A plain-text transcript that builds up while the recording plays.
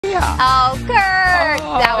Yeah. Oh, Kurt,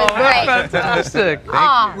 that was great. Fantastic.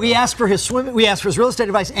 Thank you. We asked for his swimming. We asked for his real estate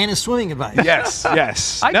advice and his swimming advice. Yes,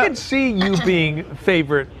 yes. I can see you being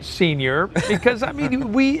favorite senior because I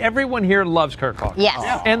mean, everyone here loves Kirk Hawkins.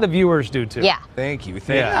 Yes. And the viewers do too. Yeah. Thank you.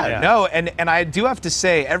 Yeah. No, and I do have to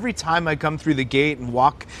say, every time I come through the gate and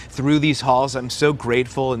walk through these halls, I'm so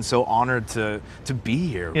grateful and so honored to be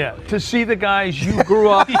here. Yeah, to see the guys you grew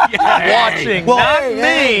up watching. Well, not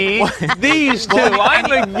me, these two. I'm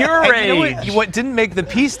at your age. You know what didn't make the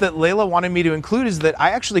piece that Layla wanted me to include is that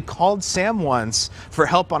I actually called Sam once for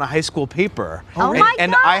help on a high school paper. Oh my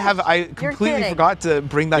and gosh. I completely forgot to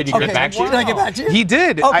bring that. Did he get back to you? Did I get back to you? He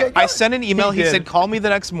did. Okay, I sent an email. He did. said, call me the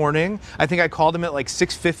next morning. I think I called him at like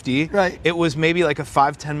 6:50. Right. It was maybe like a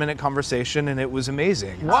 5-10 minute conversation, and it was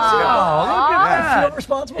amazing. Wow, look at You're that.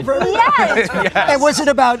 responsible for everything. Yes. And was it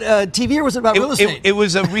about TV or was it about real estate? It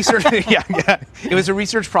was a research. yeah. It was a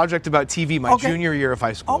research project about TV my Okay. junior year of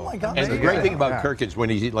high school. Oh my God. And the great thing about Kirk is when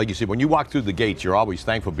he's, like you said, when you walk through the gates, you're always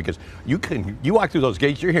thankful because you walk through those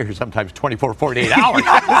gates, you're here sometimes 24, 48 hours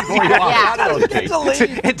before you walk out of those gates.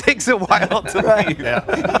 It takes a while to leave. Yeah,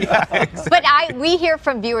 exactly. But we hear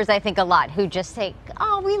from viewers, I think, a lot who just say,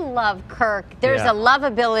 oh, we love Kirk. There's Yeah. a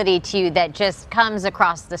lovability to you that just comes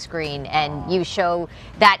across the screen, and you show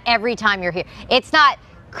that every time you're here. It's not,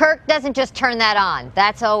 Kirk doesn't just turn that on.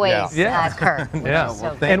 That's always Kirk. Yeah.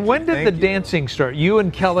 So And when did the dancing start? You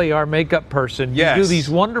and Kelly, our makeup person, you do these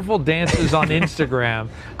wonderful dances on Instagram.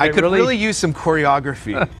 I could really use some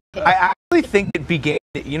choreography. I actually think it began,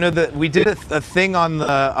 you know, we did a thing on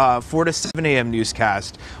the 4 to 7 a.m.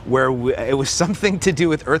 newscast where it was something to do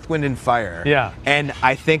with Earth, Wind, and Fire. Yeah. And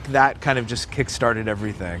I think that kind of just kick-started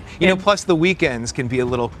everything. You know, plus the weekends can be a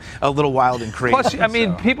little wild and crazy. Plus, I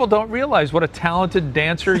mean, people don't realize what a talented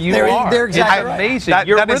dancer you are. They're exactly it's right. amazing.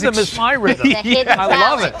 Your rhythm is my rhythm. I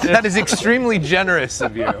love it. That is extremely generous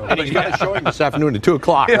of you. And he's got a showing this afternoon at 2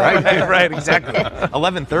 o'clock, right? Right, exactly.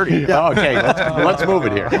 11:30. Okay, let's move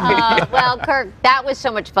it here. Well, Kirk, that was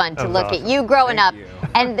so much fun to look at you growing up.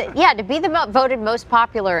 And to be voted most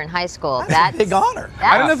popular in high school. That's a big honor.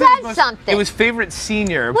 I don't know That if says it was something. It was favorite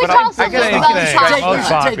senior, Which but also I guess means I most can popular. Most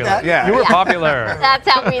Take popular. that. Yeah. You were popular. That's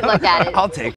how we look at it. I'll take